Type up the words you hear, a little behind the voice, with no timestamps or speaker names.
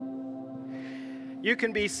You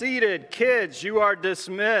can be seated. Kids, you are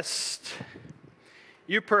dismissed.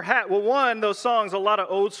 Those songs, a lot of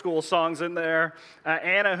old school songs in there.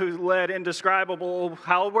 Anna, who led Indescribable,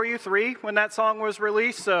 how old were you? 3 when that song was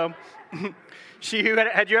released? So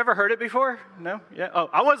had you ever heard it before? No? Yeah. Oh,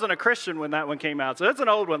 I wasn't a Christian when that one came out. So it's an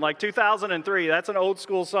old one, like 2003. That's an old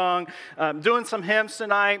school song. Doing some hymns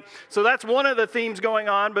tonight. So that's one of the themes going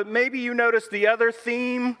on. But maybe you noticed the other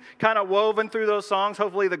theme kind of woven through those songs.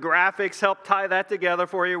 Hopefully the graphics help tie that together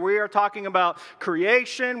for you. We are talking about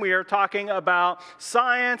creation. We are talking about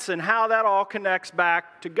science and how that all connects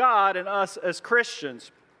back to God and us as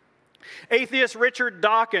Christians. Atheist Richard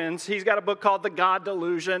Dawkins, he's got a book called The God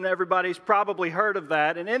Delusion. Everybody's probably heard of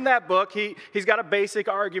that. And in that book, he's got a basic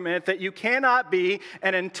argument that you cannot be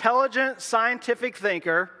an intelligent scientific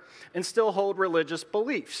thinker and still hold religious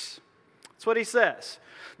beliefs. That's what he says.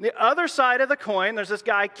 The other side of the coin, there's this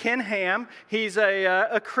guy, Ken Ham. He's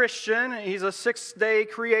a Christian. He's a six-day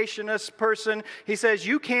creationist person. He says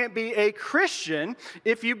you can't be a Christian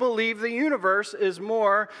if you believe the universe is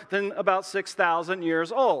more than about 6,000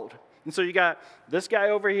 years old. And so you got this guy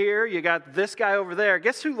over here, you got this guy over there.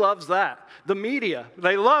 Guess who loves that? The media.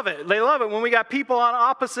 They love it. They love it. When we got people on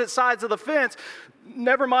opposite sides of the fence,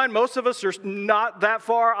 never mind, most of us are not that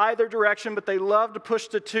far either direction, but they love to push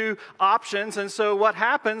the two options. And so what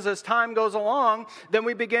happens as time goes along, then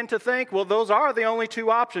we begin to think, well, those are the only two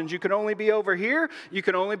options. You can only be over here. You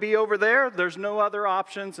can only be over there. There's no other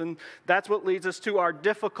options. And that's what leads us to our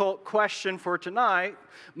difficult question for tonight.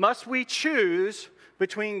 Must we choose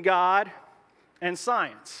between God and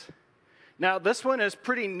science? Now, this one is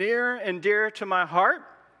pretty near and dear to my heart.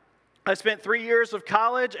 I spent 3 years of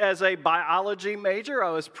college as a biology major. I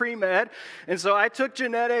was pre-med, and so I took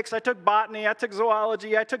genetics, I took botany, I took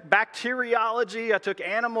zoology, I took bacteriology, I took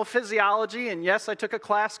animal physiology, and yes, I took a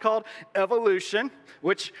class called evolution,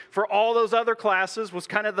 which for all those other classes was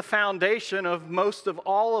kind of the foundation of most of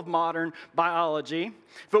all of modern biology.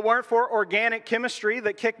 If it weren't for organic chemistry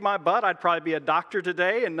that kicked my butt, I'd probably be a doctor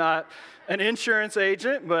today and not an insurance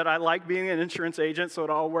agent, but I like being an insurance agent, so it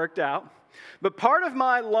all worked out. But part of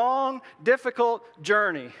my long, difficult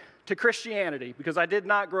journey to Christianity, because I did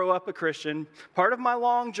not grow up a Christian, part of my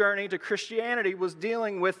long journey to Christianity was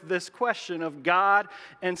dealing with this question of God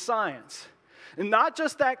and science. And not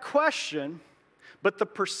just that question, but the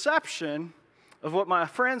perception of what my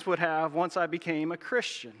friends would have once I became a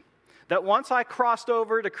Christian. That once I crossed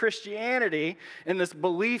over to Christianity and this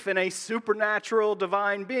belief in a supernatural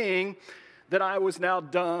divine being, that I was now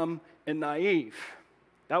dumb and naive.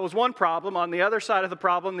 That was one problem. On the other side of the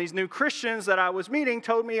problem, these new Christians that I was meeting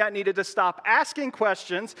told me I needed to stop asking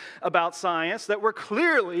questions about science that were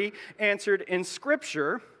clearly answered in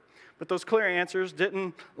Scripture, but those clear answers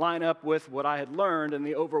didn't line up with what I had learned in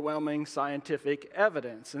the overwhelming scientific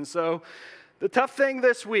evidence. And so the tough thing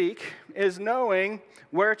this week is knowing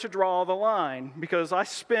where to draw the line, because I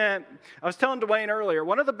was telling Dwayne earlier,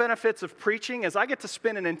 one of the benefits of preaching is I get to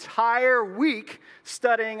spend an entire week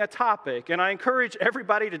studying a topic, and I encourage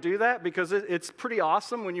everybody to do that because it's pretty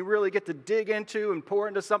awesome when you really get to dig into and pour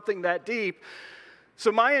into something that deep.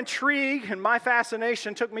 So my intrigue and my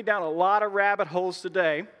fascination took me down a lot of rabbit holes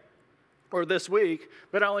today, or this week,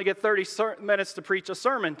 but I only get 30 minutes to preach a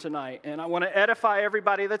sermon tonight. And I want to edify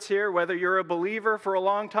everybody that's here, whether you're a believer for a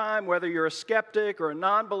long time, whether you're a skeptic or a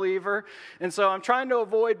non-believer. And so I'm trying to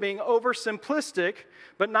avoid being oversimplistic,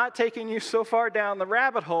 but not taking you so far down the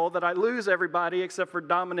rabbit hole that I lose everybody except for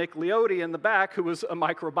Dominic Leotti in the back, who was a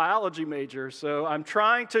microbiology major. So I'm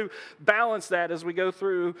trying to balance that as we go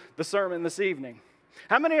through the sermon this evening.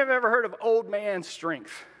 How many have ever heard of old man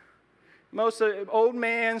strength? Most of old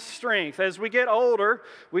man's strength. As we get older,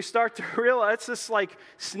 we start to realize it's this like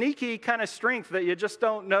sneaky kind of strength that you just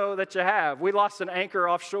don't know that you have. We lost an anchor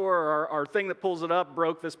offshore. Our thing that pulls it up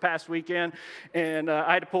broke this past weekend, and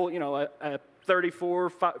I had to pull, a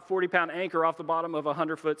 34, 40-pound anchor off the bottom of a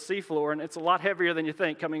 100-foot seafloor, and it's a lot heavier than you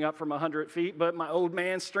think coming up from 100 feet, but my old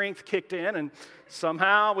man strength kicked in, and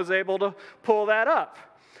somehow I was able to pull that up.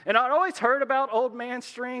 And I'd always heard about old man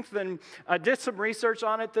strength, and I did some research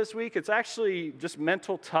on it this week. It's actually just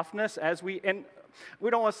mental toughness and we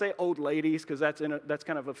don't want to say old ladies because that's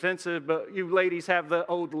kind of offensive, but you ladies have the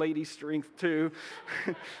old lady strength too.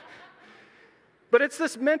 But it's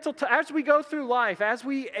this as we go through life, as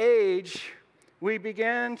we age, we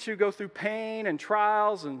begin to go through pain and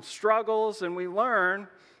trials and struggles, and we learn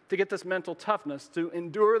to get this mental toughness, to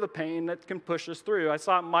endure the pain that can push us through. I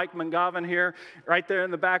saw Mike McGovern here, right there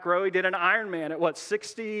in the back row. He did an Ironman at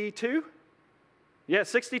 62? Yeah,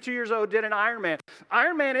 62 years old, did an Ironman.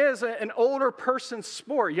 Ironman is an older person's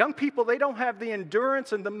sport. Young people, they don't have the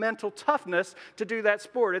endurance and the mental toughness to do that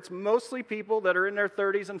sport. It's mostly people that are in their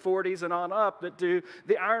 30s and 40s and on up that do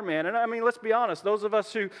the Ironman. And I mean, let's be honest, those of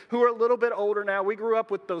us who are a little bit older now, we grew up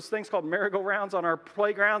with those things called merry-go-rounds on our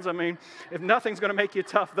playgrounds. I mean, if nothing's going to make you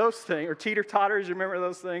tough, those things, or teeter-totters, you remember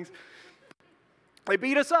those things? They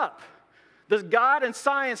beat us up. This God and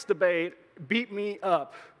science debate beat me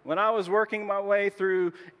up. When I was working my way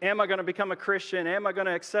through, am I going to become a Christian? Am I going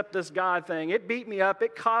to accept this God thing? It beat me up.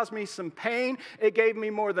 It caused me some pain. It gave me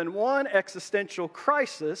more than one existential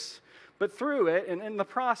crisis. But through it and in the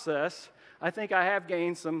process, I think I have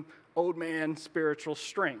gained some old man spiritual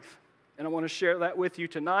strength. And I want to share that with you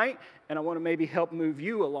tonight. And I want to maybe help move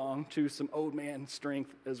you along to some old man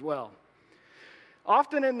strength as well.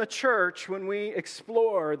 Often in the church, when we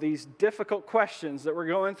explore these difficult questions that we're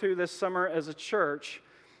going through this summer as a church,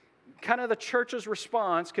 kind of the church's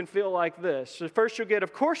response can feel like this. So first you'll get,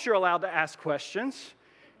 of course you're allowed to ask questions.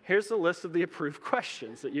 Here's the list of the approved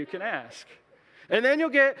questions that you can ask. And then you'll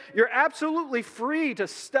get, you're absolutely free to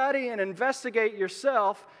study and investigate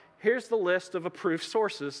yourself. Here's the list of approved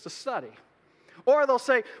sources to study. Or they'll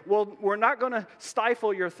say, well, we're not going to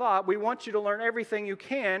stifle your thought. We want you to learn everything you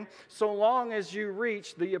can so long as you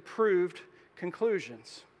reach the approved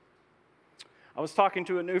conclusions. I was talking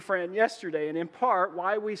to a new friend yesterday, and in part,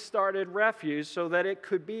 why we started Refuge, so that it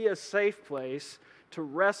could be a safe place to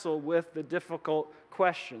wrestle with the difficult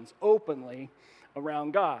questions openly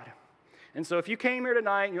around God. And so if you came here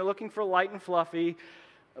tonight and you're looking for light and fluffy,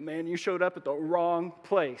 man, you showed up at the wrong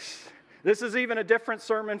place. This is even a different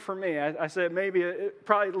sermon for me. I said maybe it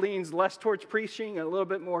probably leans less towards preaching and a little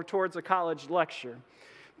bit more towards a college lecture.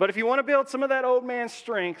 But if you want to build some of that old man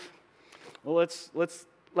strength, well, let's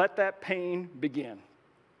let that pain begin.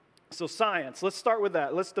 So science, let's start with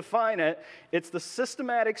that. Let's define it. It's the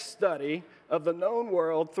systematic study of the known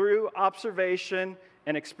world through observation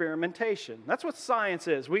and experimentation. That's what science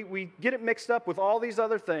is. We get it mixed up with all these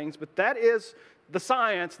other things, but that is the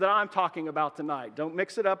science that I'm talking about tonight. Don't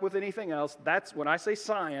mix it up with anything else. That's when I say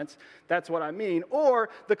science, that's what I mean. Or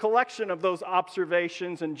the collection of those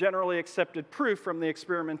observations and generally accepted proof from the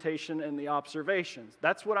experimentation and the observations.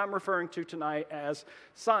 That's what I'm referring to tonight as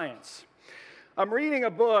science. I'm reading a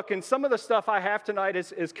book, and some of the stuff I have tonight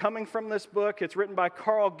is coming from this book. It's written by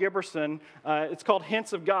Carl Giberson. It's called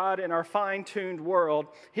Hints of God in Our Fine-Tuned World.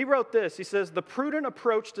 He wrote this. He says, the prudent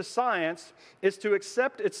approach to science is to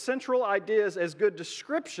accept its central ideas as good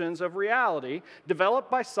descriptions of reality, developed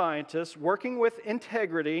by scientists working with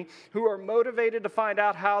integrity who are motivated to find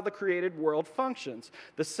out how the created world functions.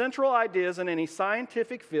 The central ideas in any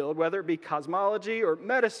scientific field, whether it be cosmology or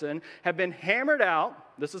medicine, have been hammered out.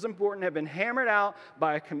 This is important, have been hammered out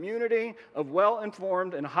by a community of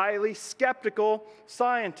well-informed and highly skeptical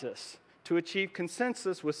scientists. To achieve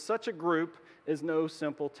consensus with such a group is no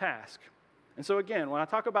simple task. And so again, when I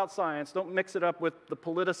talk about science, don't mix it up with the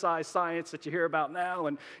politicized science that you hear about now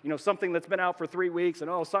and something that's been out for 3 weeks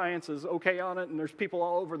and science is okay on it and there's people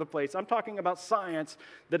all over the place. I'm talking about science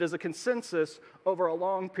that is a consensus over a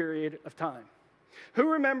long period of time.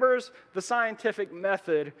 Who remembers the scientific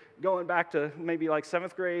method going back to maybe like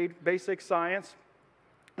 7th grade basic science?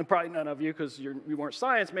 And probably none of you because you weren't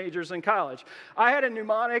science majors in college. I had a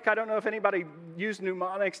mnemonic. I don't know if anybody used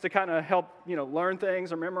mnemonics to kind of help learn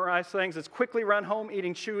things or memorize things. It's quickly run home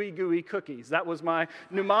eating chewy, gooey cookies. That was my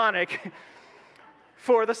mnemonic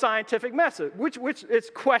for the scientific method, which is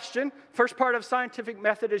question. First part of scientific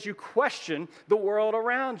method is you question the world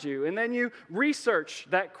around you. And then you research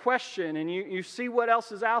that question and you see what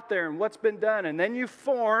else is out there and what's been done. And then you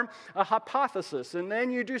form a hypothesis. And then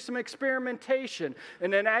you do some experimentation.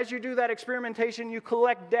 And then as you do that experimentation, you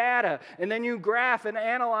collect data. And then you graph and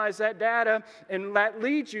analyze that data. And that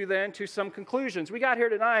leads you then to some conclusions. We got here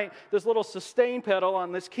tonight, this little sustain pedal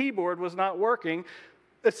on this keyboard was not working.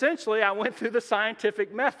 Essentially, I went through the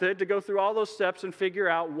scientific method to go through all those steps and figure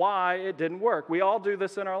out why it didn't work. We all do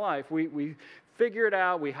this in our life. We figure it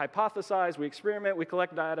out, we hypothesize, we experiment, we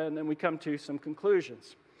collect data, and then we come to some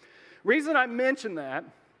conclusions. Reason I mention that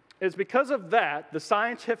is because of that, the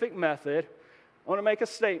scientific method, I want to make a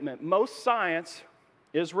statement. Most science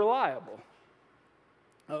is reliable.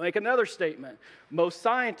 I'll make another statement. Most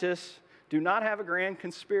scientists do not have a grand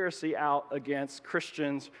conspiracy out against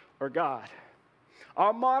Christians or God.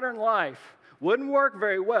 Our modern life wouldn't work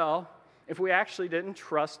very well if we actually didn't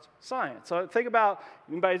trust science. So think about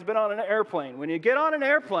anybody who's been on an airplane. When you get on an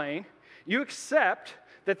airplane, you accept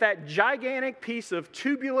that gigantic piece of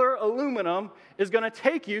tubular aluminum is going to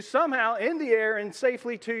take you somehow in the air and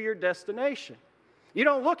safely to your destination. You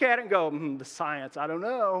don't look at it and go, the science, I don't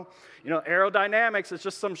know. Aerodynamics is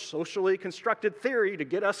just some socially constructed theory to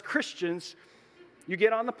get us Christians. You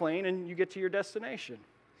get on the plane and you get to your destination.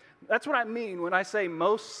 That's what I mean when I say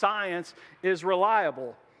most science is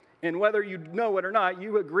reliable. And whether you know it or not,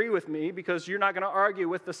 you agree with me because you're not going to argue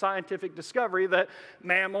with the scientific discovery that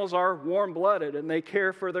mammals are warm-blooded and they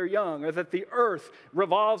care for their young, or that the earth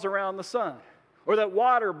revolves around the sun, or that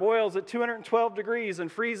water boils at 212 degrees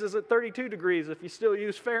and freezes at 32 degrees if you still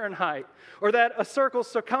use Fahrenheit, or that a circle's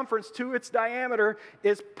circumference to its diameter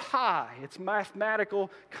is pi, its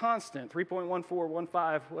mathematical constant,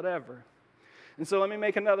 3.1415, whatever. And so let me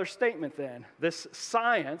make another statement then. This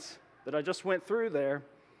science that I just went through there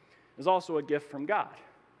is also a gift from God.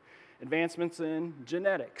 Advancements in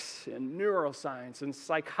genetics, in neuroscience, in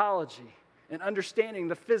psychology, and understanding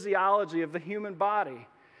the physiology of the human body.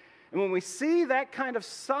 And when we see that kind of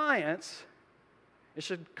science, it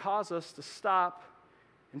should cause us to stop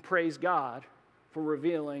and praise God for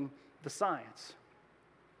revealing the science.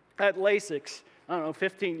 At LASIK,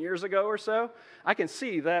 15 years ago or so, I can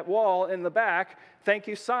see that wall in the back, thank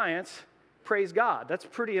you science, praise God. That's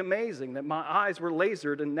pretty amazing that my eyes were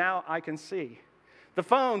lasered and now I can see. The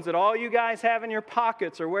phones that all you guys have in your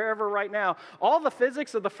pockets or wherever right now, all the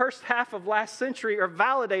physics of the first half of last century are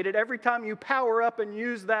validated every time you power up and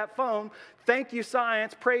use that phone. Thank you,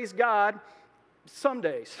 science. Praise God. Some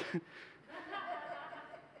days.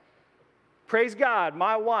 Praise God,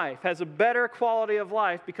 my wife has a better quality of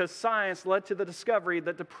life because science led to the discovery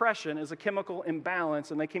that depression is a chemical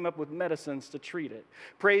imbalance and they came up with medicines to treat it.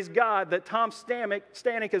 Praise God that Tom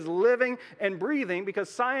Stanek is living and breathing because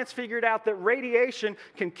science figured out that radiation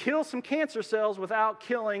can kill some cancer cells without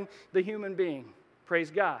killing the human being.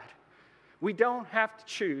 Praise God. We don't have to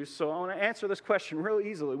choose, so I want to answer this question real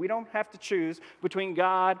easily. We don't have to choose between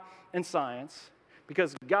God and science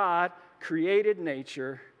because God created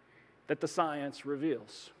nature that the science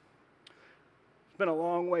reveals. It's been a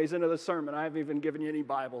long ways into the sermon. I haven't even given you any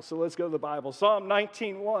Bible, so let's go to the Bible. Psalm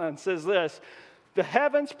 19:1 says this, "The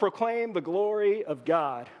heavens proclaim the glory of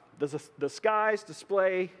God. The skies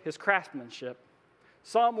display his craftsmanship."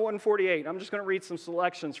 Psalm 148, I'm just going to read some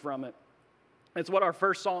selections from it. It's what our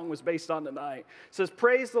first song was based on tonight. It says,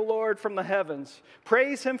 "Praise the Lord from the heavens.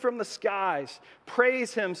 Praise him from the skies.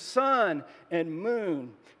 Praise him, sun and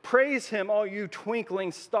moon. Praise him, all you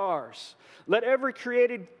twinkling stars. Let every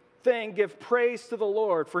created thing give praise to the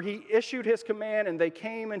Lord, for he issued his command and they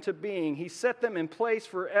came into being. He set them in place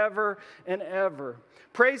forever and ever.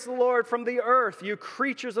 Praise the Lord from the earth, you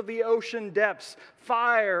creatures of the ocean depths,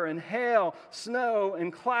 fire and hail, snow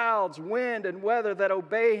and clouds, wind and weather that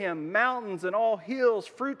obey him, mountains and all hills,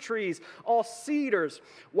 fruit trees, all cedars,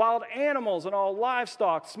 wild animals and all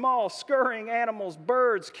livestock, small scurrying animals,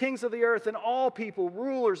 birds, kings of the earth and all people,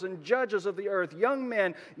 rulers and judges of the earth, young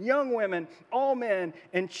men, young women, all men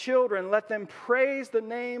and children. Let them praise the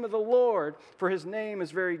name of the Lord, for his name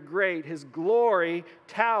is very great. His glory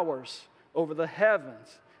towers over the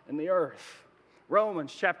heavens and the earth."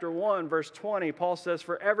 Romans chapter 1, verse 20, Paul says,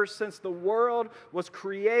 "For ever since the world was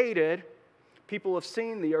created, people have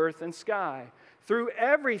seen the earth and sky. Through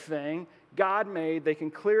everything God made, they can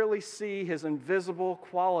clearly see his invisible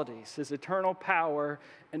qualities, his eternal power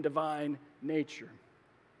and divine nature."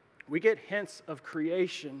 We get hints of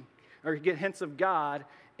creation, or get hints of God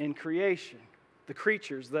in creation. The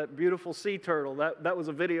creatures, that beautiful sea turtle, that was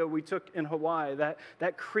a video we took in Hawaii.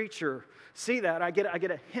 That creature, see that, I get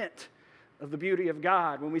a hint of the beauty of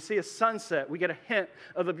God. When we see a sunset, we get a hint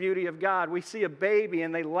of the beauty of God. We see a baby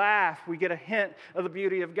and they laugh, we get a hint of the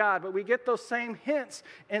beauty of God. But we get those same hints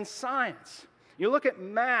in science. You look at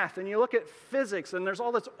math and you look at physics and there's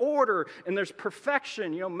all this order and there's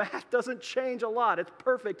perfection. Math doesn't change a lot. It's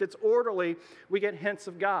perfect, it's orderly. We get hints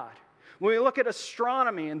of God. When we look at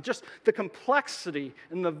astronomy and just the complexity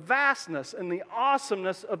and the vastness and the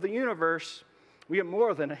awesomeness of the universe, we get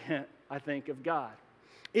more than a hint, I think, of God.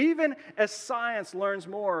 Even as science learns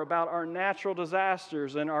more about our natural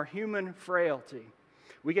disasters and our human frailty,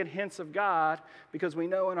 we get hints of God because we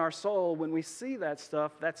know in our soul when we see that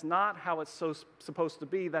stuff, that's not how it's supposed to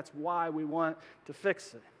be. That's why we want to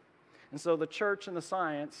fix it. And so the church and the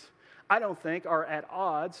science, I don't think, are at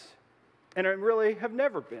odds, and really have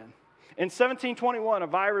never been. In 1721, a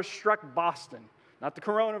virus struck Boston. Not the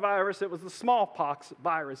coronavirus, it was the smallpox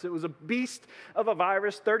virus. It was a beast of a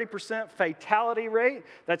virus, 30% fatality rate.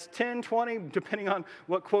 That's 10, 20, depending on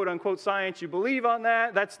what quote-unquote science you believe on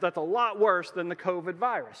that. That's a lot worse than the COVID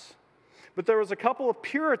virus. But there was a couple of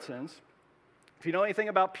Puritans. If you know anything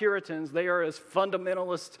about Puritans, they are as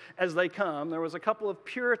fundamentalist as they come. There was a couple of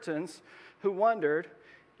Puritans who wondered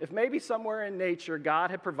if maybe somewhere in nature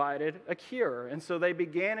God had provided a cure. And so they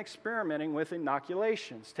began experimenting with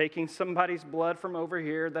inoculations, taking somebody's blood from over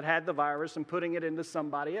here that had the virus and putting it into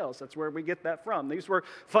somebody else. That's where we get that from. These were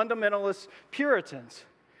fundamentalist Puritans.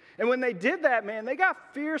 And when they did that, man, they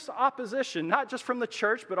got fierce opposition, not just from the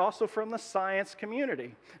church, but also from the science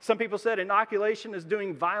community. Some people said inoculation is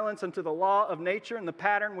doing violence unto the law of nature and the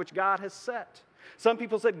pattern which God has set. Some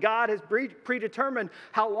people said God has predetermined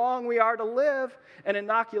how long we are to live, and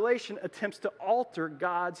inoculation attempts to alter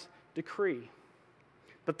God's decree.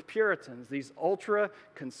 But the Puritans, these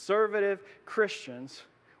ultra-conservative Christians,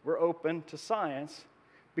 were open to science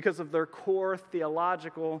because of their core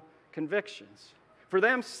theological convictions. For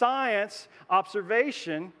them, science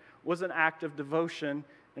observation was an act of devotion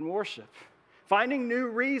and worship, finding new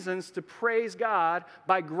reasons to praise God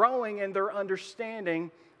by growing in their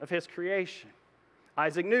understanding of His creation.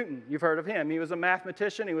 Isaac Newton, you've heard of him. He was a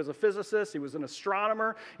mathematician, he was a physicist, he was an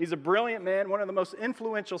astronomer. He's a brilliant man, one of the most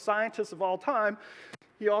influential scientists of all time.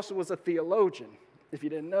 He also was a theologian, if you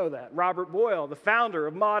didn't know that. Robert Boyle, the founder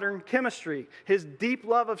of modern chemistry. His deep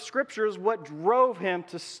love of Scripture is what drove him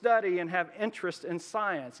to study and have interest in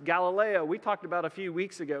science. Galileo, we talked about a few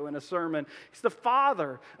weeks ago in a sermon. He's the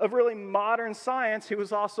father of really modern science. He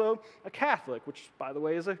was also a Catholic, which, by the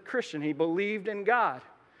way, is a Christian. He believed in God.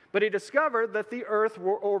 But he discovered that the earth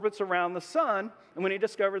orbits around the sun, and when he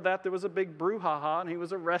discovered that, there was a big brouhaha, and he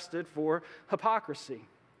was arrested for hypocrisy.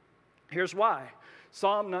 Here's why.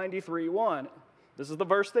 Psalm 93:1. This is the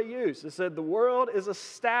verse they used. It said, "The world is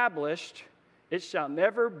established, it shall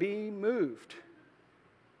never be moved."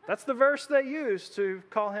 That's the verse they used to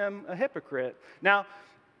call him a hypocrite. Now,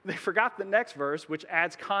 they forgot the next verse, which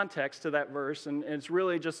adds context to that verse, and it's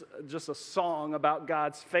really just a song about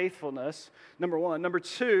God's faithfulness, number one. Number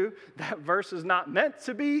two, that verse is not meant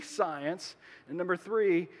to be science. And number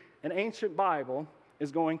three, an ancient Bible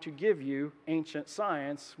is going to give you ancient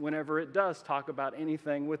science whenever it does talk about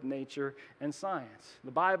anything with nature and science. The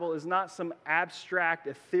Bible is not some abstract,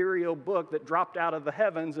 ethereal book that dropped out of the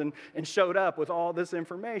heavens and showed up with all this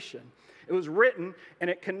information. It was written, and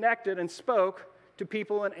it connected and spoke to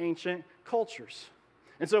people in ancient cultures.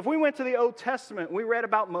 And so if we went to the Old Testament and we read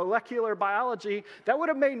about molecular biology, that would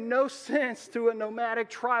have made no sense to a nomadic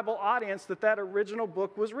tribal audience that original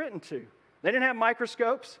book was written to. They didn't have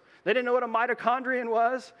microscopes. They didn't know what a mitochondrion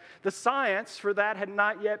was. The science for that had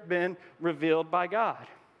not yet been revealed by God.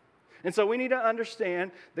 And so we need to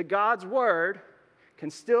understand that God's word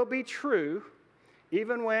can still be true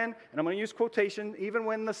even when, and I'm going to use quotation, even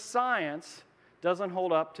when the science doesn't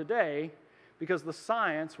hold up today, because the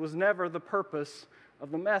science was never the purpose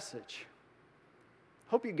of the message.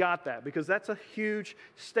 Hope you got that, because that's a huge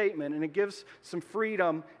statement, and it gives some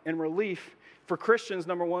freedom and relief for Christians.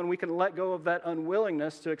 Number one, we can let go of that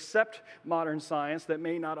unwillingness to accept modern science that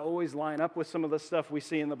may not always line up with some of the stuff we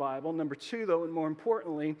see in the Bible. Number two, though, and more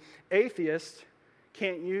importantly, atheists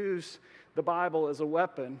can't use the Bible as a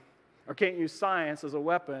weapon, or can't use science as a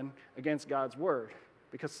weapon against God's word,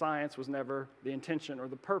 because science was never the intention or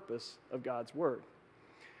the purpose of God's word.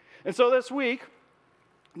 And so this week,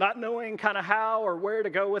 not knowing kind of how or where to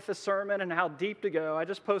go with the sermon and how deep to go, I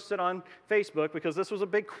just posted on Facebook, because this was a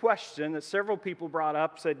big question that several people brought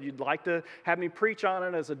up, said you'd like to have me preach on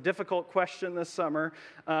it as a difficult question this summer.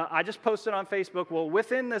 I just posted on Facebook, well,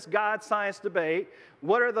 within this God-science debate,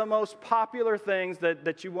 what are the most popular things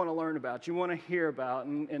that you want to learn about, you want to hear about?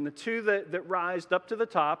 And the two that rised up to the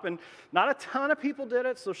top, and not a ton of people did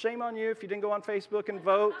it, so shame on you if you didn't go on Facebook and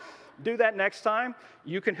vote. Do that next time.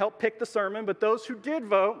 You can help pick the sermon, but those who did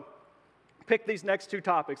vote, pick these next two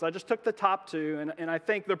topics. I just took the top two, and I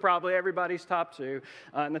think they're probably everybody's top two.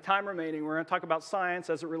 In the time remaining, we're going to talk about science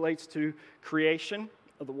as it relates to creation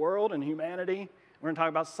of the world and humanity. We're going to talk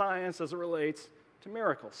about science as it relates to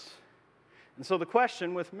miracles. And so the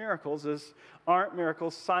question with miracles is, aren't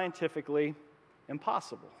miracles scientifically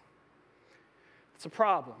impossible? It's a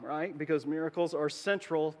problem, right? Because miracles are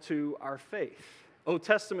central to our faith. Old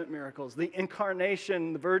Testament miracles, the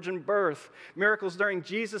incarnation, the virgin birth, miracles during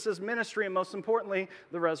Jesus' ministry, and most importantly,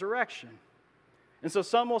 the resurrection. And so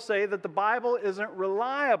some will say that the Bible isn't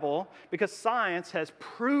reliable because science has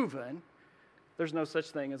proven there's no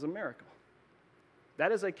such thing as a miracle.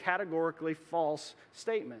 That is a categorically false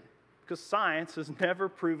statement, because science has never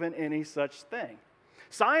proven any such thing.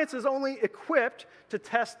 Science is only equipped to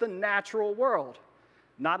test the natural world,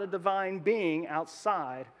 not a divine being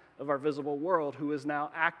outside of our visible world who is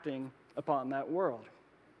now acting upon that world.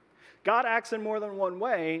 God acts in more than one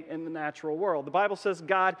way in the natural world. The Bible says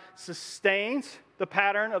God sustains the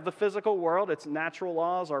pattern of the physical world. Its natural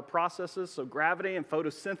laws are processes, so gravity and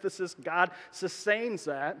photosynthesis, God sustains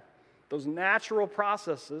that. those natural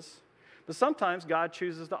processes, but sometimes God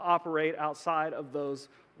chooses to operate outside of those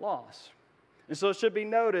laws. And so it should be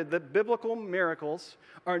noted that biblical miracles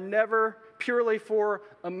are never purely for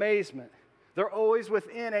amazement. They're always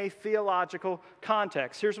within a theological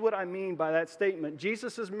context. Here's what I mean by that statement.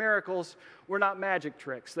 Jesus' miracles were not magic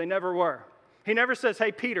tricks. They never were. He never says,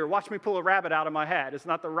 hey, Peter, watch me pull a rabbit out of my hat. It's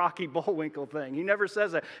not the Rocky Bullwinkle thing. He never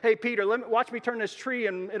says that. Hey, Peter, watch me turn this tree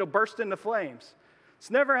and it'll burst into flames.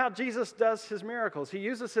 It's never how Jesus does his miracles. He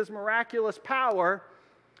uses his miraculous power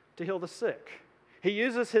to heal the sick. He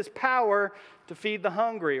uses his power to feed the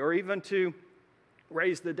hungry or even to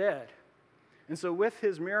raise the dead. And so with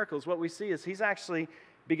his miracles, what we see is he's actually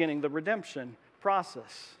beginning the redemption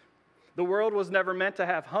process. The world was never meant to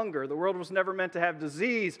have hunger. The world was never meant to have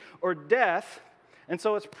disease or death. And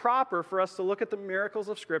so it's proper for us to look at the miracles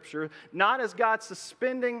of Scripture, not as God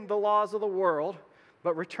suspending the laws of the world,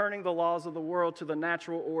 but returning the laws of the world to the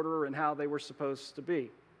natural order and how they were supposed to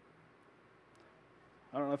be.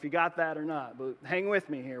 I don't know if you got that or not, but hang with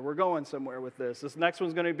me here. We're going somewhere with this. This next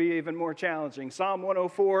one's going to be even more challenging. Psalm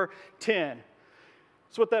 104:10.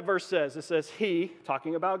 That's what that verse says. It says, He,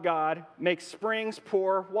 talking about God, makes springs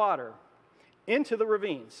pour water into the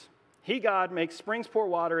ravines. He, God, makes springs pour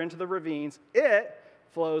water into the ravines. It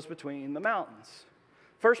flows between the mountains.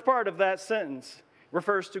 First part of that sentence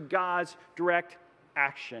refers to God's direct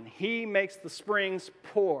action. He makes the springs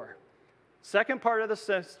pour. Second part of the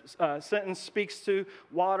sentence speaks to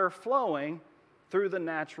water flowing through the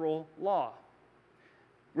natural law.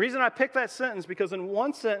 Reason I picked that sentence because in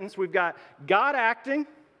one sentence we've got God acting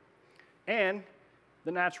and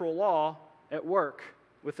the natural law at work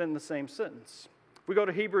within the same sentence. If we go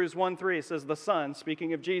to Hebrews 1:3, it says the Son,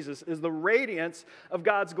 speaking of Jesus, is the radiance of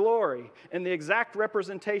God's glory and the exact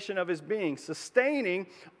representation of his being, sustaining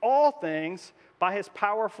all things by his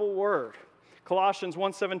powerful word. Colossians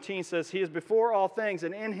 1:17 says, He is before all things,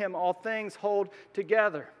 and in him all things hold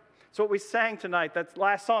together. It's what we sang tonight. That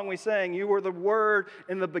last song we sang, you were the Word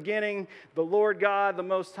in the beginning, the Lord God, the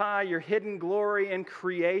Most High, your hidden glory in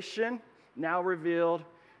creation, now revealed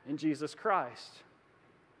in Jesus Christ.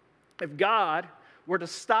 If God were to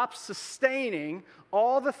stop sustaining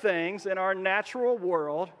all the things in our natural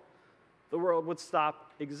world, the world would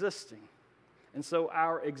stop existing. And so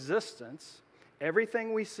our existence,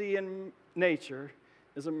 everything we see in nature,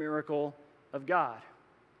 is a miracle of God.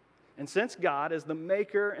 And since God is the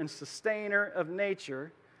maker and sustainer of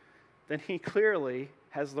nature, then he clearly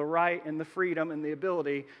has the right and the freedom and the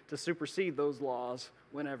ability to supersede those laws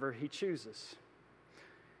whenever he chooses.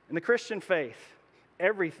 In the Christian faith,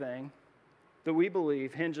 everything that we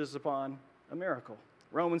believe hinges upon a miracle.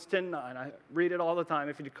 Romans 10:9, I read it all the time.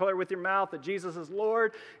 If you declare with your mouth that Jesus is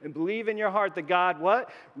Lord and believe in your heart that God, what?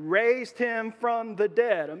 Raised him from the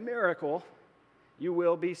dead, a miracle, you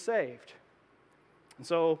will be saved. And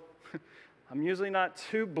so, I'm usually not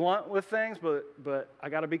too blunt with things, but I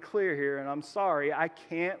got to be clear here, and I'm sorry, I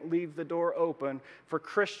can't leave the door open for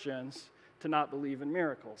Christians to not believe in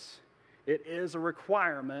miracles. It is a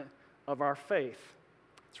requirement of our faith.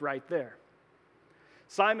 It's right there.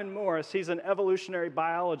 Simon Morris, he's an evolutionary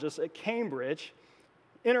biologist at Cambridge.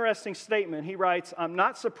 Interesting statement. He writes, I'm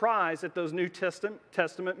not surprised at those New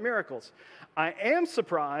Testament miracles. I am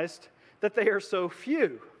surprised that they are so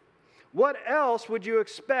few. What else would you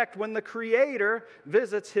expect when the Creator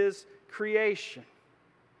visits his creation?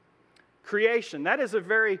 Creation, that is a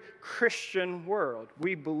very Christian word.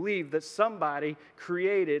 We believe that somebody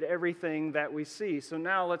created everything that we see. So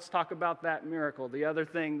now let's talk about that miracle. The other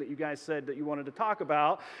thing that you guys said that you wanted to talk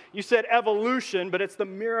about, you said evolution, but it's the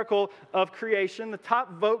miracle of creation. The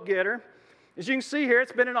top vote getter, as you can see here,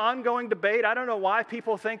 it's been an ongoing debate. I don't know why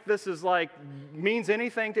people think this is means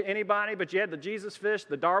anything to anybody, but you had the Jesus fish,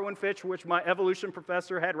 the Darwin fish, which my evolution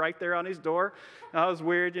professor had right there on his door. That was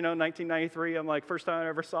weird, 1993. I'm like, first time I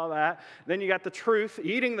ever saw that. Then you got the truth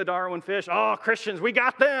eating the Darwin fish. Oh, Christians, we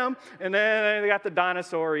got them. And then they got the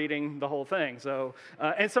dinosaur eating the whole thing. So,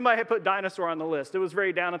 and somebody had put dinosaur on the list. It was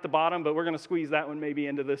very down at the bottom, but we're going to squeeze that one maybe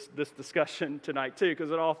into this discussion tonight too,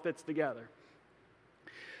 because it all fits together.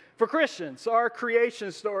 For Christians, our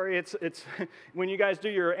creation story, it's when you guys do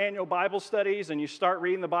your annual Bible studies and you start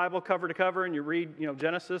reading the Bible cover to cover and you read,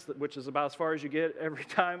 Genesis, which is about as far as you get every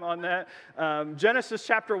time on that. Genesis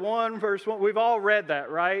chapter 1, verse 1, we've all read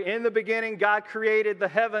that, right? In the beginning, God created the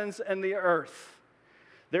heavens and the earth.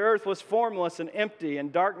 The earth was formless and empty,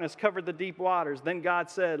 and darkness covered the deep waters. Then God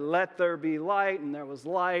said, let there be light, and there was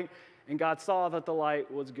light, and God saw that the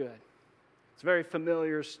light was good. It's a very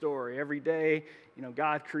familiar story. Every day,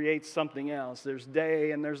 God creates something else. There's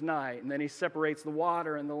day and there's night, and then he separates the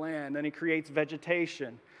water and the land. Then he creates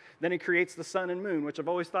vegetation. Then he creates the sun and moon, which I've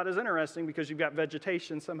always thought is interesting because you've got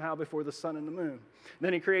vegetation somehow before the sun and the moon.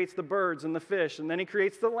 Then he creates the birds and the fish, and then he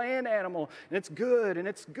creates the land animal, and it's good, and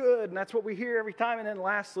it's good, and that's what we hear every time. And then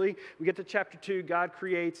lastly, we get to chapter 2, God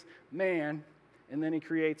creates man, and then he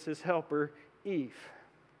creates his helper, Eve.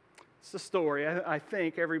 It's the story. I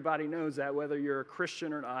think everybody knows that, whether you're a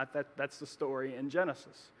Christian or not. That's the story in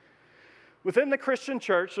Genesis. Within the Christian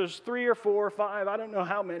church, there's 3 or 4 or 5, I don't know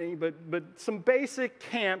how many, but some basic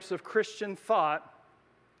camps of Christian thought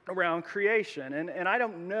around creation. And I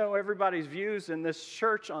don't know everybody's views in this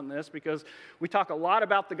church on this because we talk a lot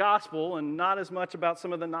about the gospel and not as much about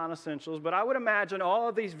some of the non-essentials. But I would imagine all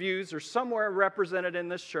of these views are somewhere represented in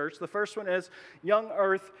this church. The first one is young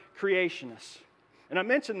earth creationists. And I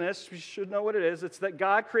mentioned this, you should know what it is. It's that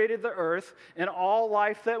God created the earth and all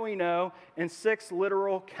life that we know in 6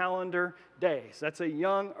 literal calendar days. That's a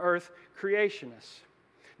young earth creationist.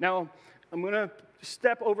 Now, I'm going to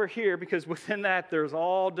step over here because within that there's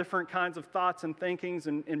all different kinds of thoughts and thinkings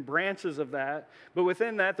and branches of that. But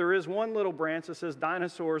within that there is one little branch that says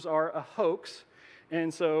dinosaurs are a hoax.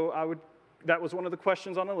 And so that was one of the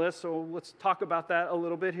questions on the list, so let's talk about that a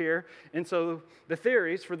little bit here. And so the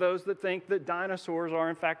theories, for those that think that dinosaurs are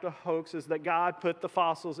in fact a hoax, is that God put the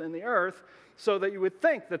fossils in the earth so that you would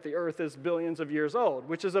think that the earth is billions of years old,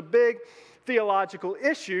 which is a big theological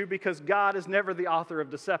issue because God is never the author of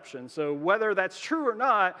deception. So whether that's true or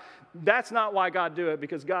not, that's not why God do it,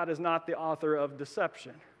 because God is not the author of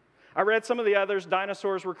deception. I read some of the others.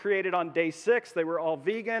 Dinosaurs were created on day 6. They were all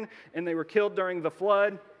vegan, and they were killed during the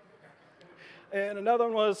flood. And another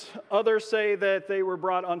one was, others say that they were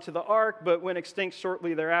brought onto the ark, but went extinct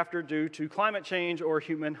shortly thereafter due to climate change or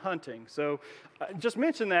human hunting. So just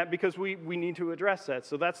mention that because we need to address that.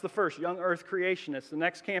 So that's the first, young earth creationists. The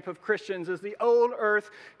next camp of Christians is the old earth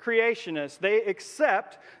creationists. They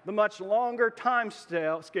accept the much longer time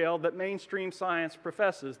scale that mainstream science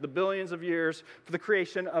professes, the billions of years for the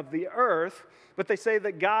creation of the earth. But they say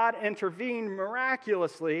that God intervened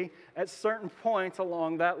miraculously at certain points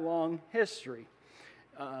along that long history.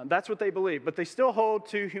 That's what they believe. But they still hold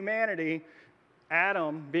to humanity,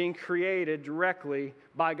 Adam being created directly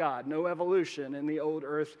by God. No evolution in the old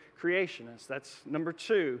earth creationists. That's number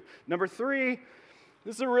 2. Number 3,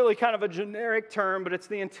 this is a really kind of a generic term, but it's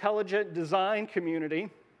the intelligent design community.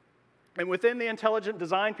 And within the intelligent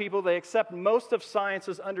design people, they accept most of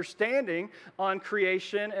science's understanding on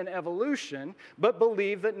creation and evolution, but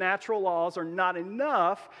believe that natural laws are not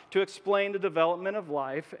enough to explain the development of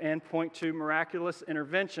life and point to miraculous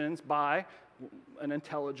interventions by an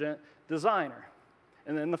intelligent designer.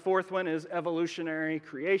 And then the 4th one is evolutionary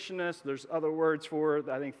creationists. There's other words for it,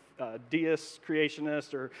 I think deist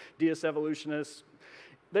creationists or deist evolutionists.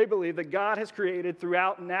 They believe that God has created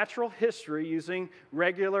throughout natural history using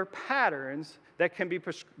regular patterns that can be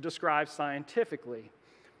described scientifically.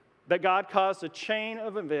 That God caused a chain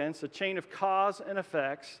of events, a chain of cause and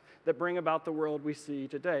effects that bring about the world we see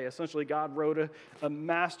today. Essentially, God wrote a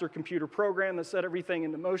master computer program that set everything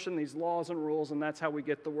into motion, these laws and rules, and that's how we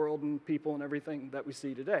get the world and people and everything that we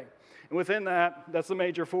see today. And within that, that's the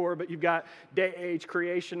major 4, but you've got day-age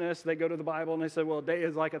creationists. They go to the Bible and they say, well, a day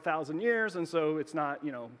is like 1,000 years, and so it's not,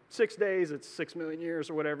 6 days, it's 6 million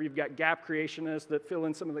years or whatever. You've got gap creationists that fill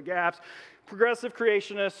in some of the gaps. Progressive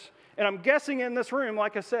creationists, and I'm guessing in this room,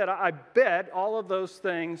 like I said, I bet all of those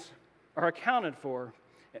things are accounted for.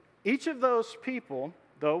 Each of those people,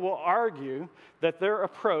 though, will argue that their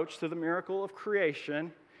approach to the miracle of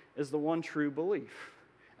creation is the one true belief.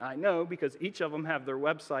 I know because each of them have their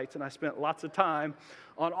websites, and I spent lots of time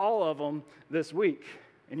on all of them this week,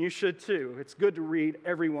 and you should too. It's good to read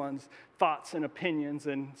everyone's thoughts and opinions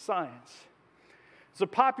in science. It's a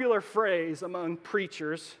popular phrase among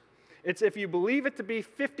preachers. It's if you believe it to be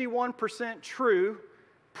 51% true,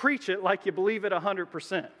 preach it like you believe it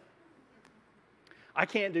 100%. I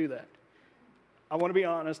can't do that. I want to be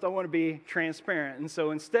honest. I want to be transparent. And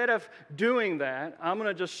so instead of doing that, I'm going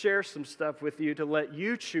to just share some stuff with you to let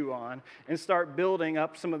you chew on and start building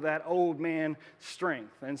up some of that old man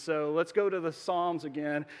strength. And so let's go to the Psalms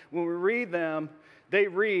again. When we read them, they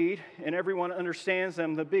read, and everyone understands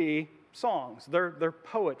them to be songs. They're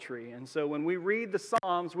poetry. And so when we read the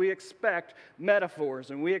Psalms, we expect metaphors,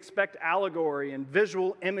 and we expect allegory and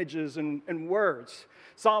visual images and words.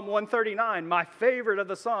 Psalm 139, my favorite of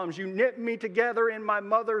the Psalms, you knit me together in my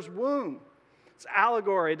mother's womb. It's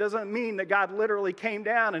allegory. It doesn't mean that God literally came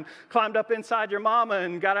down and climbed up inside your mama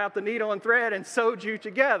and got out the needle and thread and sewed you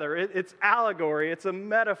together. It's allegory. It's a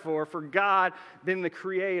metaphor for God being the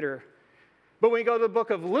creator. But when we go to the book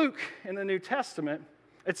of Luke in the New Testament,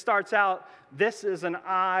 it starts out, this is an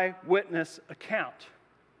eyewitness account.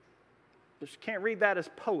 just can't read that as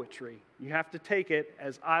poetry. You have to take it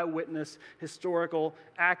as eyewitness historical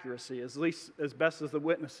accuracy, at least as best as the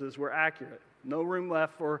witnesses were accurate. No room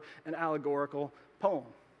left for an allegorical poem.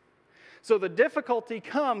 So the difficulty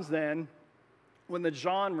comes then when the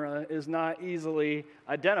genre is not easily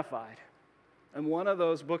identified. And one of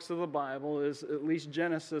those books of the Bible is at least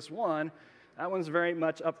Genesis 1. That one's very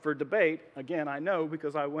much up for debate. Again, I know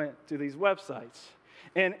because I went to these websites.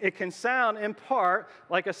 And it can sound in part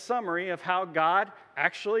like a summary of how God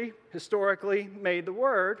actually historically made the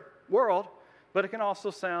world, but it can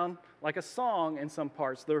also sound like a song in some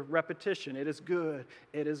parts, the repetition, it is good,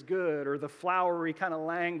 or the flowery kind of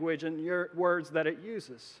language and words that it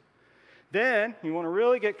uses. Then, you want to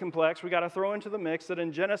really get complex, we got to throw into the mix that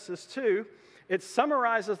in Genesis 2, it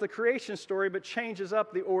summarizes the creation story but changes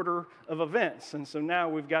up the order of events. And so now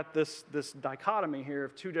we've got this dichotomy here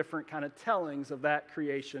of two different kind of tellings of that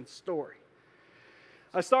creation story.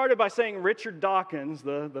 I started by saying Richard Dawkins,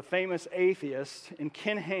 the famous atheist, and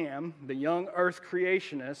Ken Ham, the young earth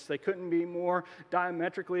creationists, they couldn't be more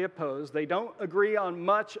diametrically opposed. They don't agree on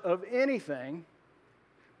much of anything,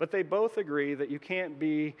 but they both agree that you can't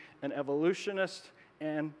be an evolutionist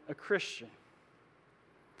and a Christian.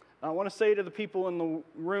 I want to say to the people in the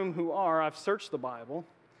room who are, I've searched the Bible,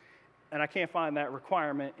 and I can't find that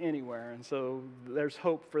requirement anywhere, and so there's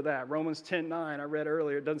hope for that. Romans 10:9, I read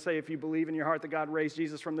earlier, it doesn't say if you believe in your heart that God raised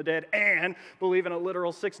Jesus from the dead and believe in a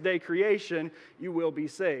literal 6-day creation, you will be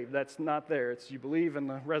saved. That's not there. It's you believe in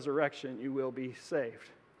the resurrection, you will be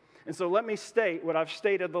saved. And so let me state what I've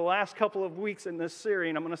stated the last couple of weeks in this series,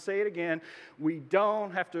 and I'm going to say it again. We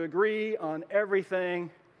don't have to agree on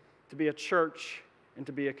everything to be a church and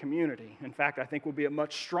to be a community. In fact, I think we'll be a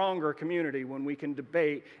much stronger community when we can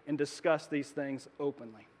debate and discuss these things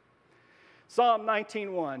openly. Psalm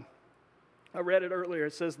 19:1, I read it earlier.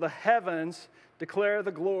 It says, "The heavens declare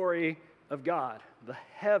the glory of God." The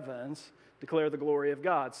heavens declare the glory of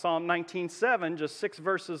God. Psalm 19:7, just 6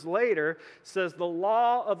 verses later, says, "The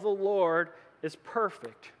law of the Lord is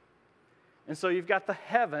perfect." And so you've got the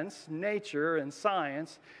heavens, nature and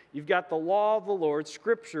science. You've got the law of the Lord,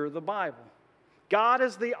 Scripture, the Bible. God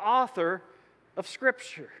is the author of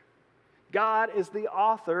Scripture. God is the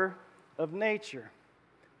author of nature.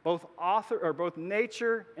 Both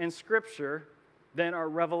nature and Scripture then are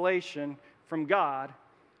revelation from God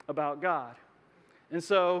about God. And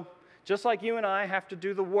so, just like you and I have to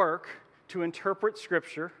do the work to interpret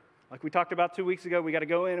Scripture, like we talked about 2 weeks ago, we got to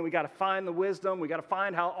go in and we got to find the wisdom, we got to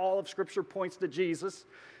find how all of Scripture points to Jesus.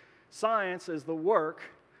 Science is the work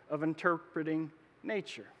of interpreting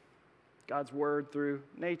nature. God's word through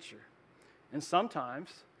nature. And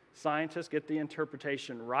sometimes scientists get the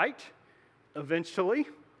interpretation right, eventually,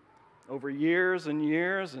 over years and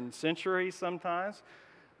years and centuries sometimes.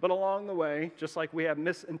 But along the way, just like we have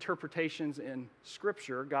misinterpretations in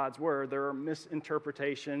Scripture, God's word, there are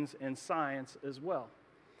misinterpretations in science as well.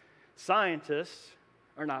 Scientists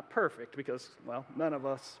are not perfect because, well, none of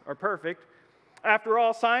us are perfect. After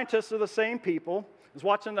all, scientists are the same people. I was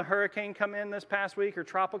watching the hurricane come in this past week, or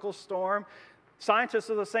tropical storm. Scientists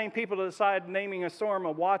are the same people to decide naming a storm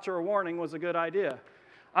a watch or a warning was a good idea.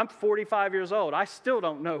 I'm 45 years old. I still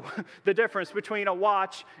don't know the difference between a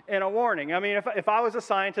watch and a warning. I mean, if I was a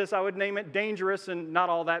scientist, I would name it dangerous and not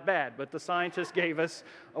all that bad. But the scientists gave us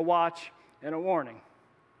a watch and a warning.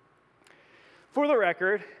 For the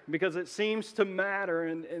record, because it seems to matter,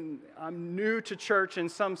 and I'm new to church in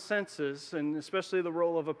some senses, and especially the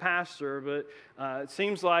role of a pastor, but it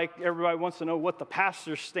seems like everybody wants to know what the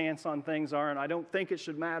pastor's stance on things are, and I don't think it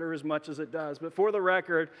should matter as much as it does. But for the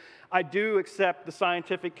record, I do accept the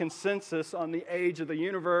scientific consensus on the age of the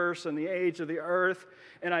universe and the age of the earth,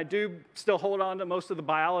 and I do still hold on to most of the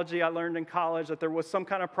biology I learned in college, that there was some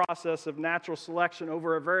kind of process of natural selection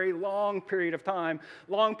over a very long period of time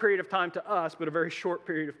to us, but a very short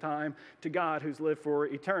period of time to God who's lived for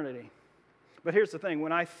eternity. But here's the thing,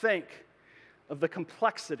 when I think of the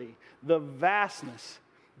complexity, the vastness,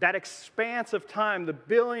 that expanse of time, the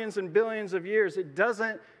billions and billions of years, it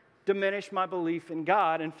doesn't diminish my belief in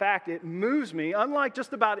God. In fact, it moves me, unlike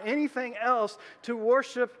just about anything else, to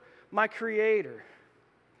worship my Creator.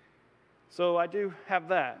 So I do have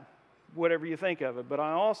that, whatever you think of it, but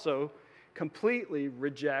I also completely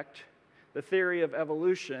reject the theory of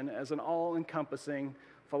evolution as an all-encompassing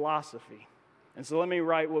philosophy. And so let me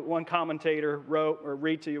write what one commentator wrote, or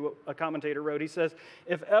read to you what a commentator wrote. He says,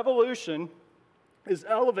 if evolution is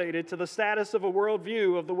elevated to the status of a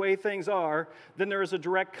worldview of the way things are, then there is a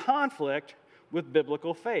direct conflict with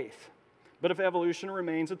biblical faith. But if evolution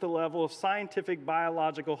remains at the level of scientific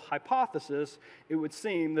biological hypothesis, it would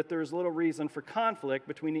seem that there is little reason for conflict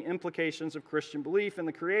between the implications of Christian belief in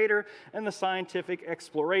the Creator and the scientific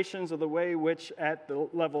explorations of the way which, at the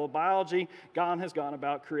level of biology, God has gone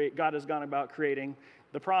about creating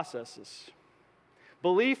the processes.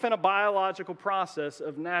 Belief in a biological process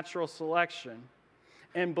of natural selection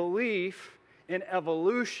and belief in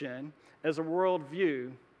evolution as a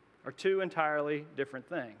worldview are two entirely different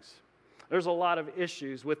things. There's a lot of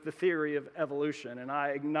issues with the theory of evolution, and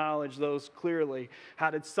I acknowledge those clearly. How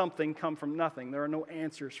did something come from nothing? There are no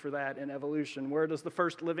answers for that in evolution. Where does the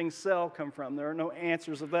first living cell come from? There are no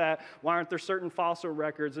answers of that. Why aren't there certain fossil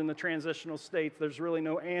records in the transitional states? There's really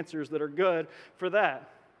no answers that are good for that.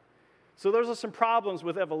 So there's some problems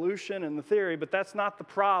with evolution and the theory, but that's not the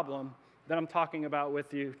problem that I'm talking about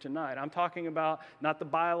with you tonight. I'm talking about not the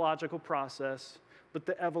biological process, but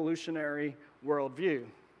the evolutionary worldview.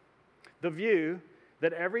 The view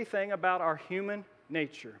that everything about our human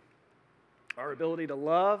nature, our ability to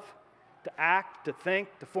love, to act, to think,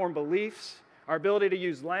 to form beliefs, our ability to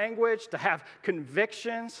use language, to have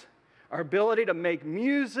convictions, our ability to make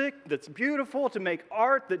music that's beautiful, to make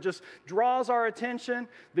art that just draws our attention,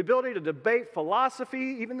 the ability to debate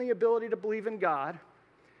philosophy, even the ability to believe in God,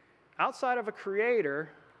 outside of a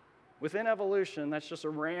creator, within evolution, that's just a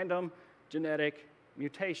random genetic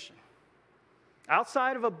mutation.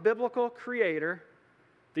 Outside of a biblical creator,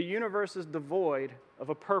 the universe is devoid of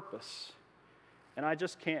a purpose. And I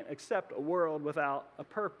just can't accept a world without a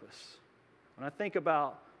purpose. When I think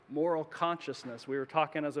about moral consciousness, we were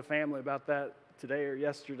talking as a family about that today or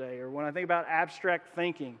yesterday, or when I think about abstract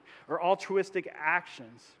thinking or altruistic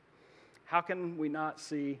actions, how can we not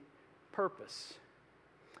see purpose?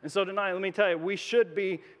 And so tonight, let me tell you, we should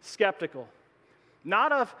be skeptical.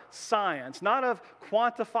 Not of science, not of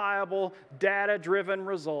quantifiable, data-driven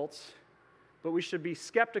results, but we should be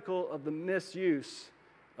skeptical of the misuse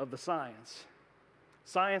of the science.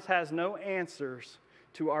 Science has no answers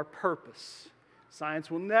to our purpose.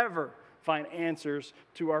 Science will never find answers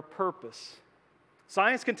to our purpose.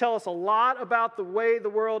 Science can tell us a lot about the way the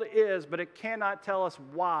world is, but it cannot tell us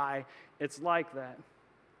why it's like that.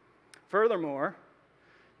 Furthermore,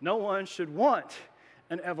 no one should want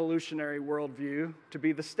an evolutionary worldview to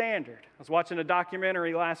be the standard. I was watching a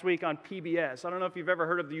documentary last week on PBS. I don't know if you've ever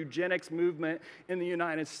heard of the eugenics movement in the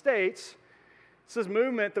United States. This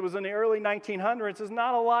movement that was in the early 1900s is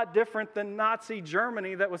not a lot different than Nazi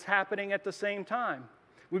Germany that was happening at the same time.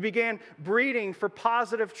 We began breeding for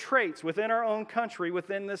positive traits within our own country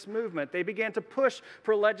within this movement. They began to push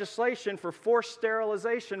for legislation for forced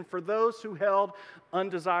sterilization for those who held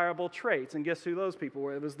undesirable traits. And guess who those people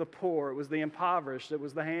were? It was the poor, it was the impoverished, it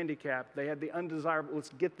was the handicapped. They had the undesirable.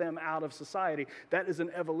 Let's get them out of society. That is an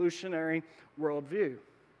evolutionary worldview.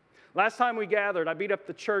 Last time we gathered, I beat up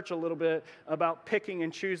the church a little bit about picking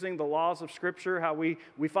and choosing the laws of Scripture, how we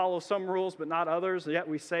follow some rules but not others, yet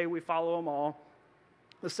we say we follow them all.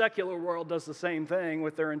 The secular world does the same thing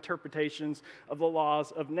with their interpretations of the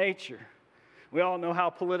laws of nature. We all know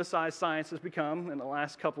how politicized science has become in the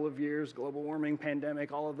last couple of years, global warming,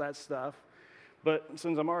 pandemic, all of that stuff. But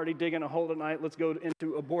since I'm already digging a hole tonight, let's go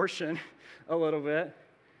into abortion a little bit.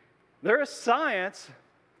 There is science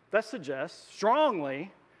that suggests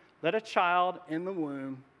strongly that a child in the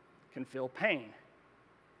womb can feel pain.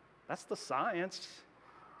 That's the science.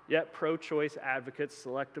 Yet pro-choice advocates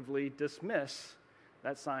selectively dismiss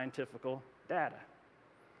that scientific data.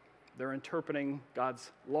 They're interpreting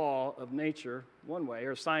God's law of nature one way,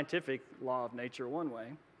 or scientific law of nature one way.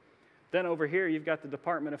 Then over here, you've got the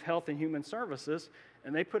Department of Health and Human Services,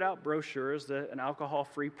 and they put out brochures that an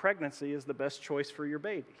alcohol-free pregnancy is the best choice for your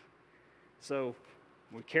baby. So,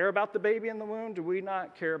 we care about the baby in the womb? Do we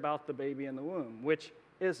not care about the baby in the womb? Which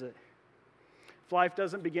is it? If life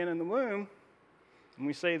doesn't begin in the womb, and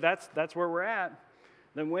we say that's where we're at,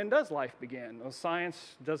 then when does life begin? Well,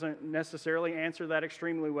 science doesn't necessarily answer that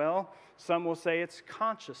extremely well. Some will say it's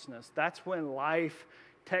consciousness. That's when life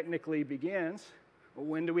technically begins. Well,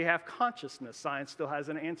 when do we have consciousness? Science still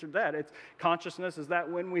hasn't answered that. Consciousness is that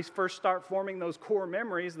when we first start forming those core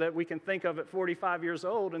memories that we can think of at 45 years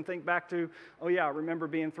old and think back to, oh yeah, I remember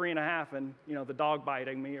being 3.5 and the dog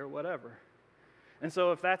biting me or whatever. And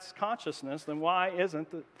so if that's consciousness, then why isn't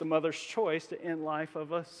the mother's choice to end life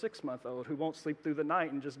of a 6-month-old who won't sleep through the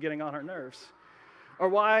night and just getting on her nerves? Or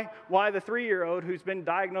why the 3-year-old who's been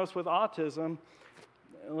diagnosed with autism,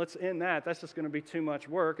 let's end that. That's just going to be too much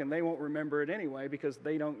work, and they won't remember it anyway because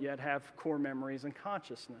they don't yet have core memories and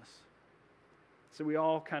consciousness. So we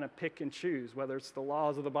all kind of pick and choose, whether it's the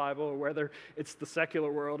laws of the Bible or whether it's the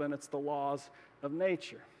secular world and it's the laws of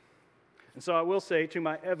nature. And so I will say to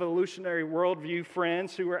my evolutionary worldview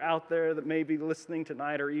friends who are out there that may be listening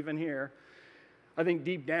tonight or even here, I think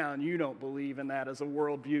deep down you don't believe in that as a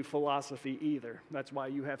worldview philosophy either. That's why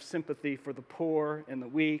you have sympathy for the poor and the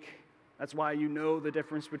weak. That's why you know the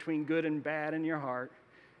difference between good and bad in your heart.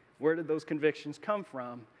 Where did those convictions come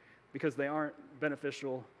from? Because they aren't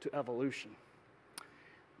beneficial to evolution.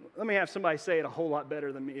 Let me have somebody say it a whole lot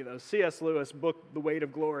better than me, though. C.S. Lewis' book, The Weight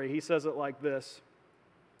of Glory, he says it like this: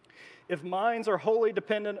 if minds are wholly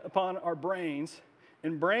dependent upon our brains,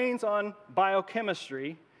 and brains on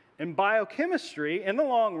biochemistry, and biochemistry, in the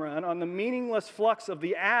long run, on the meaningless flux of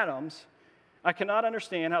the atoms, I cannot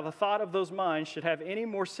understand how the thought of those minds should have any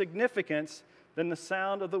more significance than the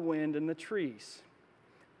sound of the wind in the trees.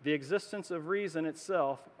 The existence of reason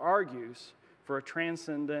itself argues for a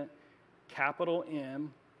transcendent, capital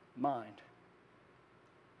M, mind.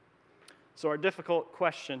 So our difficult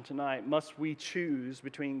question tonight, must we choose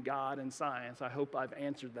between God and science? I hope I've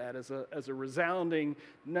answered that as a resounding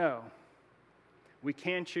no. We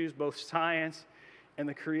can choose both science and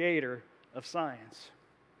the creator of science.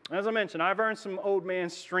 As I mentioned, I've earned some old man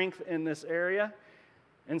strength in this area.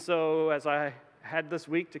 And so as I had this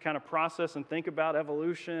week to kind of process and think about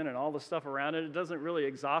evolution and all the stuff around it, it doesn't really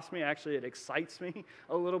exhaust me. Actually, it excites me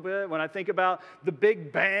a little bit. When I think about the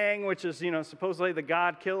Big Bang, which is, supposedly the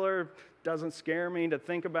God killer, doesn't scare me to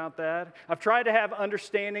think about that. I've tried to have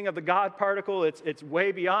understanding of the God particle. It's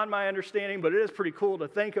way beyond my understanding, but it is pretty cool to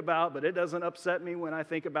think about, but it doesn't upset me when I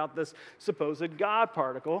think about this supposed God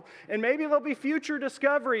particle. And maybe there'll be future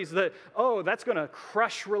discoveries that, that's going to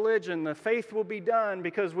crush religion. The faith will be done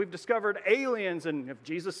because we've discovered aliens, and if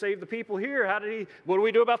Jesus saved the people here, what do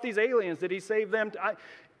we do about these aliens? Did he save them?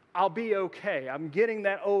 I'll be okay. I'm getting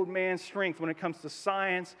that old man strength when it comes to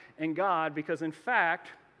science and God, because in fact,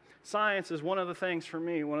 science is one of the things for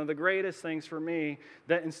me, one of the greatest things for me,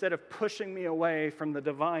 that instead of pushing me away from the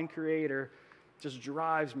divine creator, just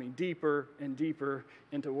drives me deeper and deeper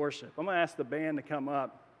into worship. I'm going to ask the band to come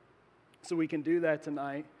up so we can do that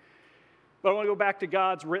tonight. But I want to go back to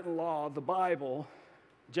God's written law, the Bible,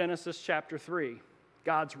 Genesis chapter 3,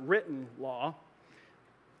 God's written law.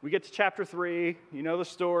 We get to chapter 3, you know the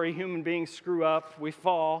story, human beings screw up, we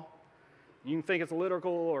fall. You can think it's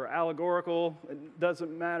literal or allegorical. It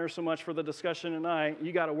doesn't matter so much for the discussion tonight.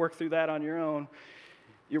 You got to work through that on your own.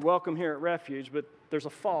 You're welcome here at Refuge, but there's a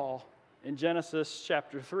fall in Genesis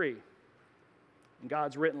chapter 3 in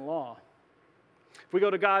God's written law. If we go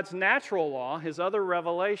to God's natural law, his other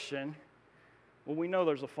revelation, well, we know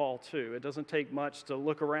there's a fall too. It doesn't take much to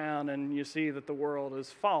look around and you see that the world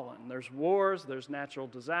is fallen. There's wars, there's natural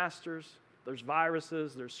disasters, there's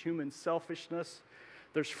viruses, there's human selfishness.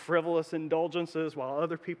 There's frivolous indulgences while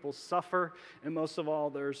other people suffer, and most of all,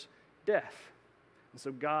 there's death. And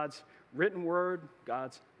so God's written word,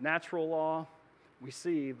 God's natural law, we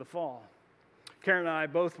see the fall. Karen and I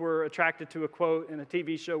both were attracted to a quote in a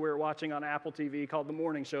TV show we were watching on Apple TV called The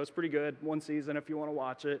Morning Show. It's pretty good, one season if you want to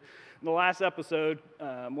watch it. In the last episode,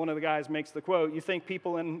 one of the guys makes the quote, "You think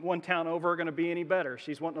people in one town over are going to be any better?"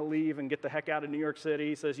 She's wanting to leave and get the heck out of New York City.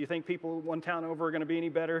 He says, "You think people one town over are going to be any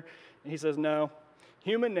better?" And he says, "No.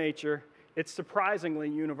 Human nature, it's surprisingly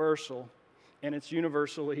universal, and it's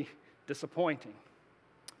universally disappointing.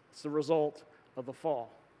 It's the result of the fall."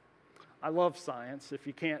 I love science, if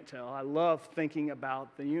you can't tell. I love thinking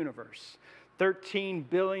about the universe. 13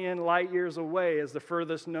 billion light years away is the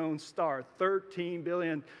furthest known star. 13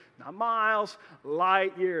 billion, not miles,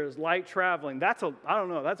 light years, light traveling. That's a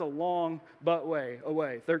long but way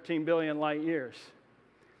away, 13 billion light years.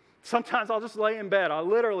 Sometimes I'll just lay in bed. I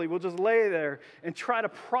literally will just lay there and try to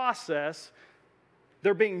process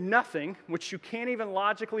there being nothing, which you can't even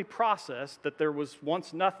logically process that there was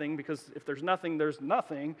once nothing, because if there's nothing, there's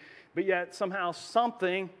nothing, but yet somehow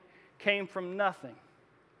something came from nothing.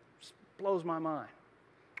 It just blows my mind.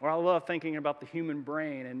 Or I love thinking about the human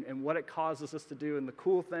brain and what it causes us to do and the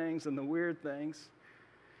cool things and the weird things.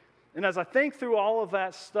 And as I think through all of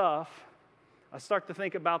that stuff, I start to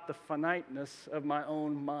think about the finiteness of my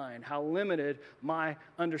own mind, how limited my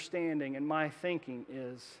understanding and my thinking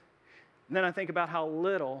is. And then I think about how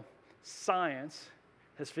little science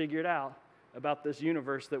has figured out about this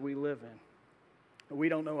universe that we live in. We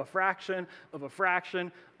don't know a fraction of a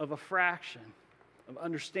fraction of a fraction of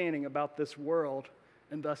understanding about this world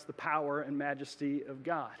and thus the power and majesty of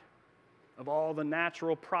God, of all the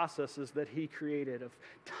natural processes that he created, of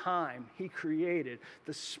time he created,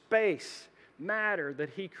 the space, matter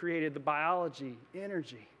that he created, the biology,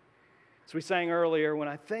 energy. As we sang earlier, when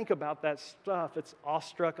I think about that stuff, it's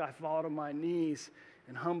awestruck, I fall to my knees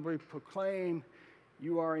and humbly proclaim,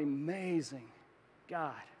 you are amazing,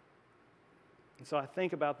 God. And so I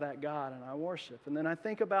think about that God and I worship. And then I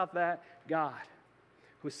think about that God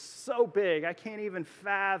who is so big, I can't even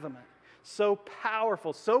fathom it. So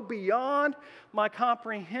powerful, so beyond my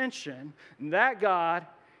comprehension. And that God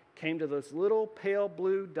came to this little pale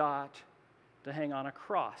blue dot to hang on a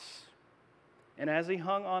cross. And as he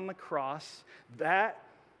hung on the cross, that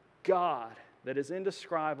God that is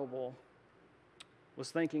indescribable was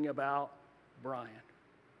thinking about Brian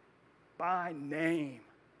by name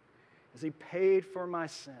as he paid for my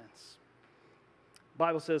sins. The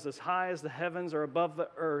Bible says, as high as the heavens are above the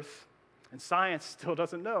earth, and science still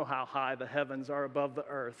doesn't know how high the heavens are above the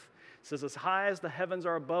earth. It says, as high as the heavens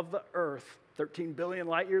are above the earth, 13 billion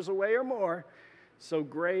light years away or more, so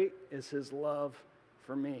great is his love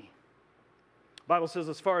for me. The Bible says,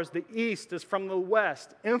 as far as the east is from the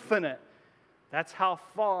west, infinite. That's how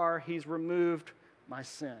far he's removed my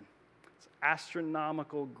sin. It's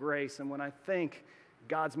astronomical grace. And when I think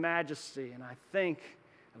God's majesty and I think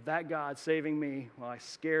of that God saving me, well, I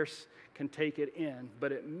scarce can take it in,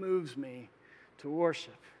 but it moves me to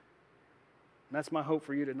worship. And that's my hope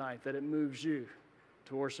for you tonight, that it moves you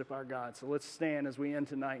to worship our God. So let's stand as we end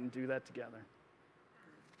tonight and do that together.